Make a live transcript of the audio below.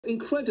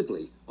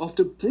Incredibly,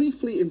 after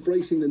briefly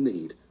embracing the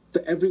need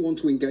for everyone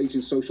to engage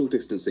in social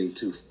distancing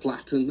to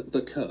flatten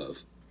the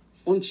curve,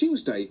 on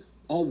Tuesday,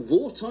 our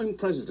wartime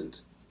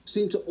president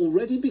seemed to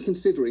already be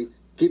considering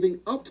giving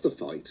up the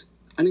fight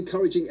and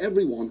encouraging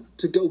everyone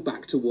to go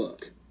back to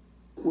work.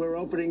 We're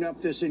opening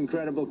up this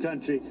incredible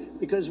country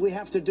because we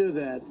have to do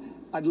that.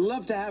 I'd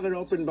love to have it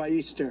open by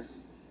Easter.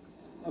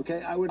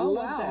 Okay, I would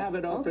love to have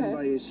it open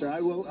by Easter.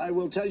 I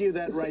will tell you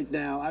that right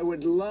now. I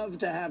would love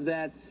to have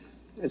that.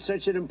 It's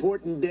such an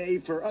important day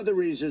for other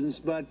reasons,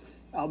 but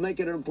I'll make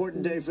it an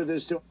important day for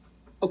this too.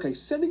 Okay,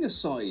 setting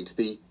aside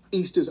the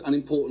Easter's an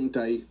important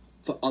day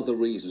for other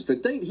reasons, the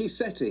date he's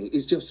setting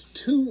is just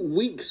 2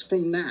 weeks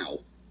from now,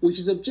 which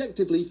is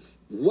objectively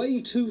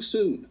way too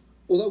soon.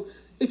 Although,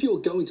 if you're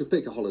going to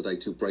pick a holiday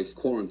to break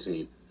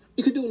quarantine,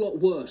 you could do a lot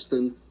worse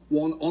than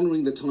one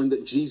honouring the time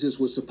that Jesus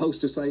was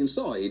supposed to stay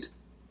inside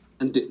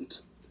and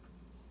didn't.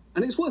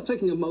 And it's worth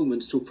taking a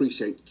moment to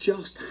appreciate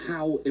just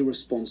how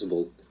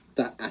irresponsible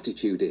that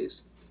attitude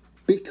is.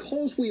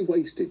 Because we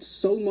wasted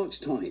so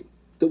much time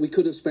that we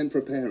could have spent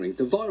preparing,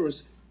 the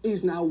virus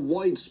is now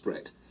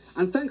widespread.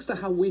 And thanks to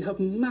how we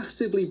have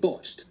massively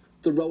botched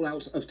the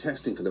rollout of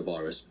testing for the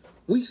virus,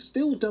 we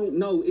still don't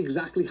know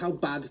exactly how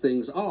bad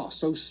things are.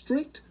 So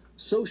strict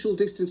social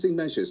distancing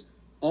measures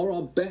are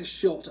our best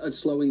shot at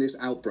slowing this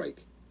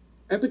outbreak.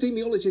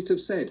 Epidemiologists have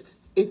said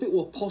if it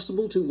were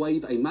possible to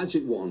wave a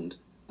magic wand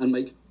and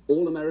make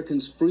all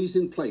Americans freeze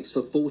in place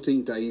for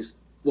 14 days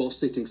while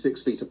sitting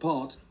 6 feet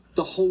apart,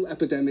 the whole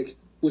epidemic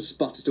would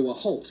sputter to a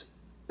halt.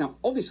 Now,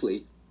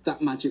 obviously,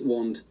 that magic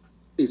wand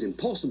is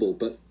impossible,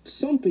 but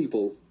some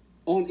people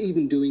aren't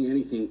even doing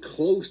anything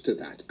close to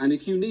that. And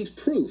if you need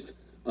proof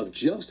of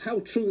just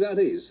how true that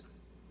is,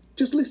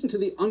 just listen to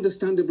the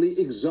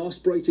understandably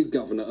exasperated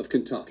governor of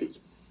Kentucky.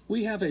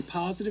 We have a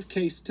positive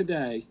case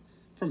today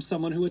from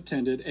someone who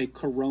attended a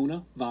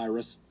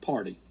coronavirus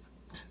party.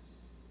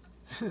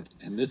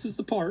 And this is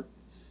the part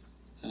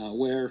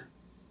where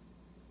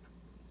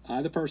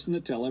I, the person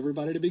that tell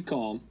everybody to be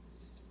calm,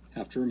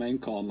 have to remain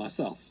calm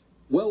myself.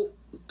 Well,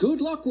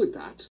 good luck with that.